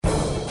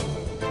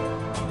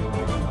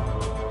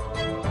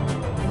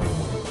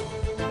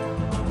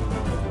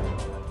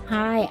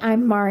Hi,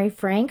 I'm Mari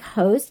Frank,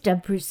 host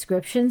of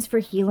Prescriptions for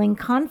Healing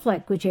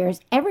Conflict, which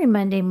airs every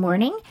Monday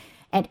morning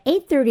at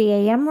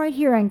 8:30 a.m. right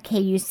here on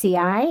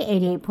KUCI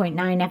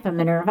 88.9 FM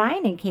in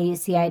Irvine and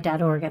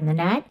KUCI.org on the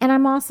net. And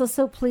I'm also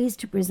so pleased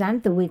to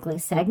present the weekly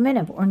segment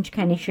of Orange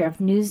County Sheriff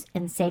News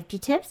and Safety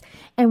Tips.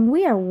 And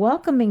we are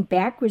welcoming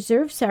back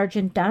Reserve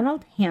Sergeant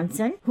Donald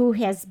Hanson, who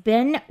has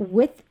been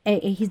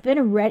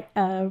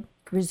a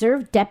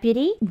Reserve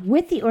Deputy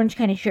with the Orange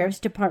County Sheriff's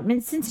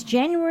Department since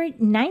January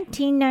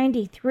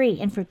 1993.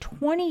 And for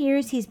 20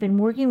 years, he's been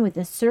working with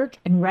the Search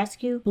and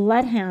Rescue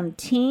Bloodhound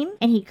Team.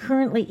 And he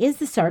currently is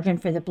the sergeant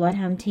for the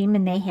Bloodhound Team.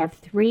 And they have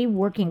 3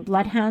 working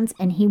bloodhounds.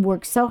 And he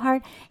works so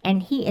hard.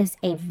 And he is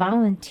a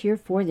volunteer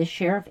for the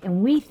sheriff.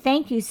 And we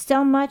thank you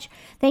so much.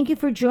 Thank you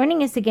for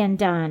joining us again,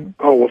 Don.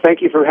 Oh, well,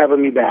 thank you for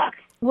having me back.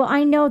 Well,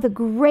 I know the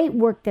great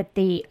work that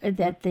the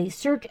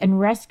search and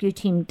rescue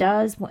team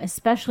does,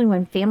 especially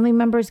when family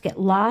members get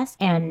lost.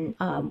 And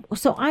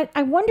so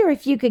I wonder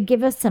if you could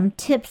give us some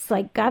tips,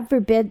 like God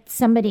forbid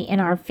somebody in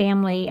our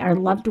family, our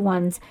loved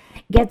ones,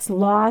 gets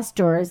lost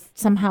or is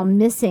somehow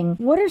missing.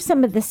 What are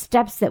some of the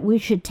steps that we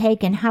should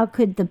take, and how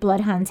could the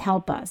Bloodhounds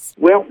help us?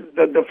 Well,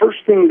 the first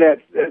thing that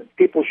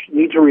people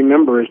need to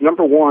remember is,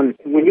 number one,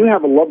 when you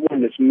have a loved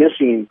one that's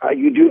missing,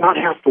 you do not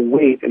have to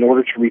wait in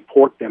order to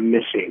report them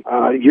missing.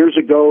 Years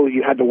ago,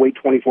 you had to wait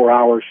 24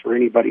 hours for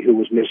anybody who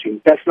was missing.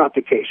 That's not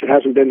the case. It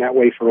hasn't been that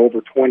way for over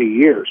 20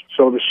 years.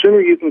 So the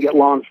sooner you can get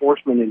law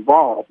enforcement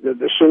involved,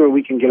 the sooner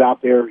we can get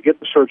out there,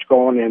 get the search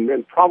going,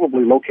 and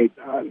probably locate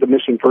the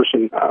missing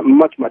person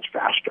much, much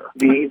faster.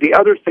 The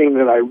other thing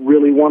that I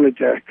really wanted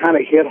to kind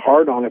of hit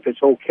hard on, if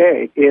it's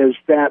okay, is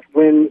that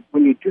when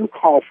you do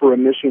call for a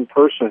missing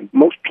person,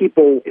 most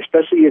people,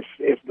 especially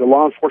if the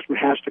law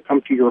enforcement has to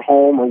come to your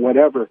home or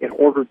whatever, in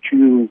order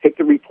to take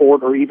the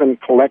report or even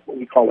collect what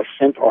we call a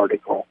scent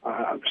article.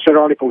 The scent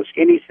article is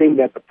anything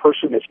that the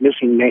person that's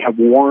missing may have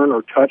worn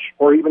or touched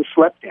or even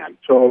slept in.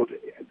 So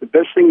the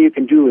best thing you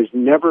can do is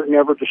never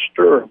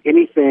disturb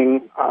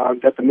anything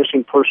that the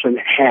missing person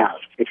has.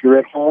 If you're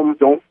at home,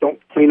 don't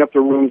clean up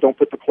the room, don't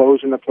put the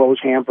clothes in the clothes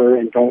hamper,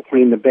 and don't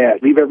clean the bed.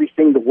 Leave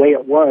everything the way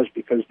it was,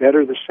 because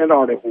better the scent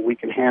article we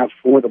can have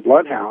for the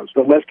bloodhounds,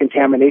 the less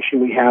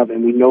contamination we have,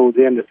 and we know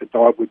then that the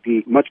dog would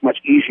be much, much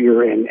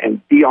easier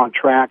and be on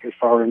track as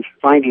far as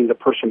finding the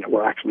person that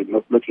we're actually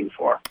looking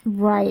for.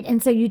 Right.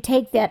 And so you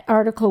take that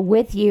article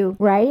with you,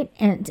 right?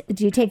 And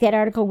do you take that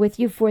article with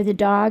you for the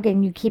dog,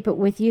 and you keep it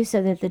with you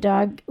so that the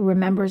dog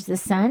remembers the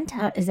scent?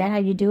 Is that how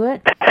you do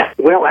it?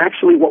 Well,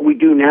 actually, what we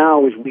do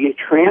now is we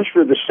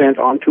transfer the scent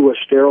onto a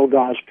sterile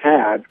gauze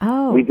pad.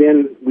 Oh. We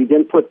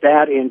then put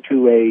that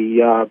into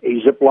a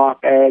Ziploc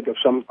bag of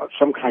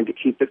some kind to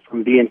keep it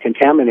from being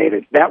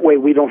contaminated. That way,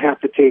 we don't have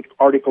to take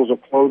articles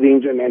of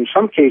clothing, and in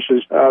some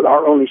cases,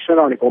 our only scent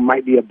article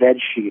might be a bed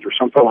sheet or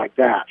something like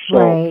that. So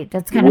right,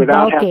 that's kind of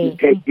without bulky. having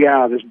to take,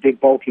 this big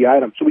bulky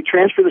item. So we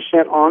transfer the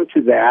scent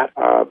onto that,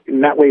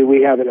 and that way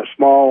we have it in a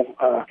small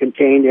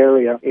contained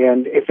area.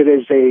 And if it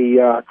is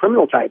a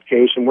criminal type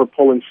case and we're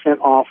pulling scent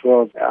off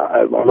of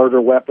a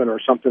murder weapon or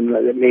something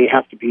that may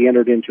have to be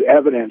entered into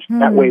evidence,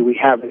 that way we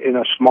have it in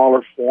a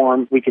smaller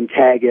form. We can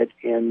tag it,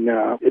 and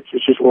it's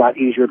just a lot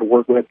easier to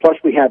work with. Plus,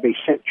 we have a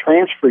scent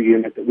transfer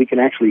unit that we can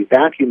actually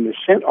vacuum the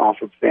scent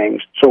off of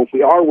things. So if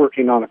we are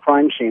working on a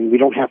crime scene, we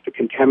don't have to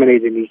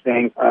contaminate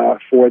anything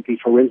for the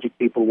forensic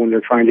people when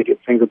they're trying to get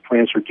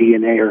fingerprints or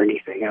DNA or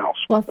anything else.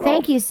 Well,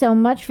 thank you so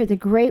much for the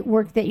great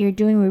work that you're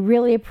doing. We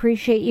really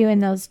appreciate you,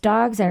 and those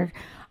dogs are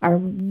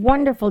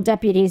wonderful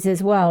deputies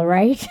as well,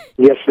 right?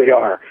 Yes, they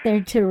are.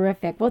 They're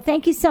terrific. Well,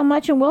 thank you so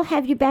much, and we'll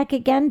have you back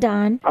again,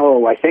 Don.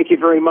 Oh, I thank you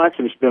very much,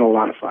 and it's been a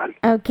lot of fun.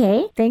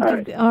 Okay, thank you.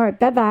 Right. All right,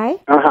 bye-bye.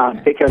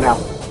 Take care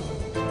now.